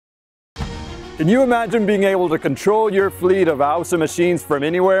Can you imagine being able to control your fleet of AUSA machines from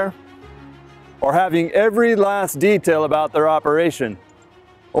anywhere? Or having every last detail about their operation?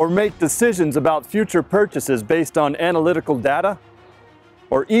 Or make decisions about future purchases based on analytical data?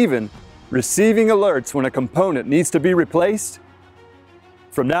 Or even receiving alerts when a component needs to be replaced?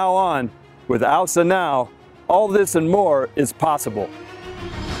 From now on, with AUSAnow, all this and more is possible.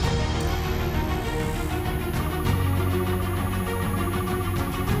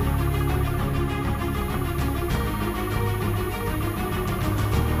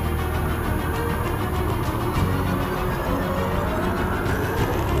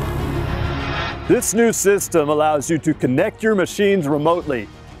 This new system allows you to connect your machines remotely,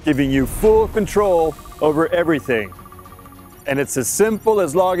 giving you full control over everything. And it's as simple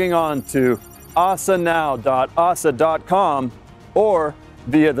as logging on to AUSAnow.ausa.com or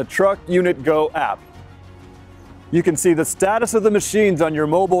via the Truck Unit Go app. You can see the status of the machines on your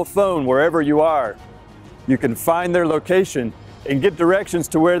mobile phone wherever you are. You can find their location and get directions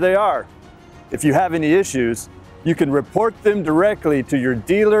to where they are. If you have any issues, you can report them directly to your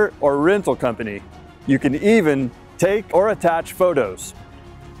dealer or rental company. You can even take or attach photos.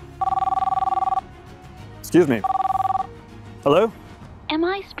 Excuse me. Hello? Am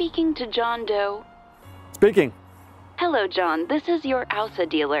I speaking to John Doe? Speaking. Hello, John. This is your AUSA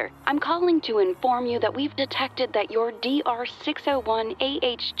dealer. I'm calling to inform you that we've detected that your DR601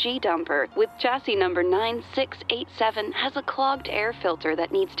 AHG dumper with chassis number 9687 has a clogged air filter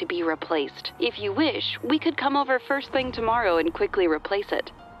that needs to be replaced. If you wish, we could come over first thing tomorrow and quickly replace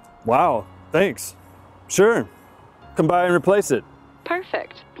it. Wow, thanks. Sure. Come by and replace it.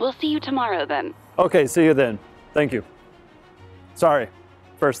 Perfect. We'll see you tomorrow then. Okay, see you then. Thank you. Sorry,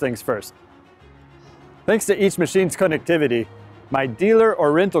 first things first. Thanks to each machine's connectivity, my dealer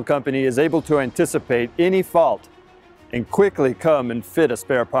or rental company is able to anticipate any fault and quickly come and fit a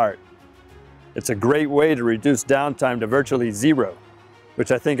spare part. It's a great way to reduce downtime to virtually zero,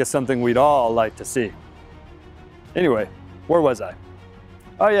 which I think is something we'd all like to see. Anyway, where was I?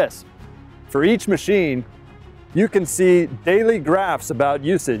 Oh yes, for each machine, you can see daily graphs about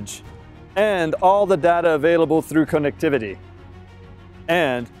usage and all the data available through connectivity.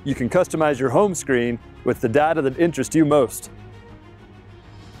 And you can customize your home screen with the data that interests you most.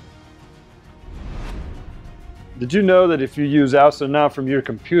 Did you know that if you use AUSAnow from your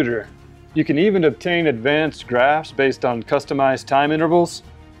computer, you can even obtain advanced graphs based on customized time intervals?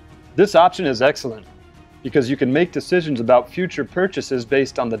 This option is excellent because you can make decisions about future purchases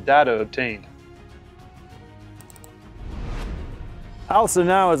based on the data obtained.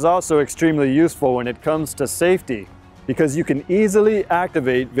 AUSAnow is also extremely useful when it comes to safety because you can easily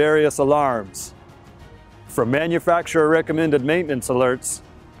activate various alarms. From manufacturer recommended maintenance alerts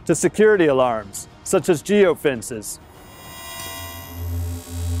to security alarms, such as geofences.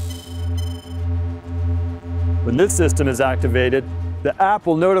 When this system is activated, the app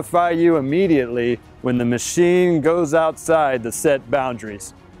will notify you immediately when the machine goes outside the set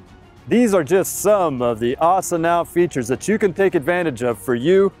boundaries. These are just some of the AUSAnow features that you can take advantage of for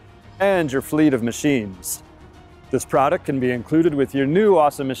you and your fleet of machines. This product can be included with your new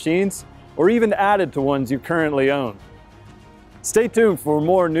AUSA machines or even added to ones you currently own. Stay tuned for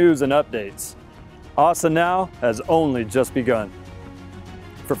more news and updates. AUSAnow has only just begun.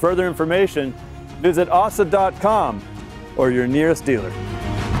 For further information, visit AUSA.com or your nearest dealer.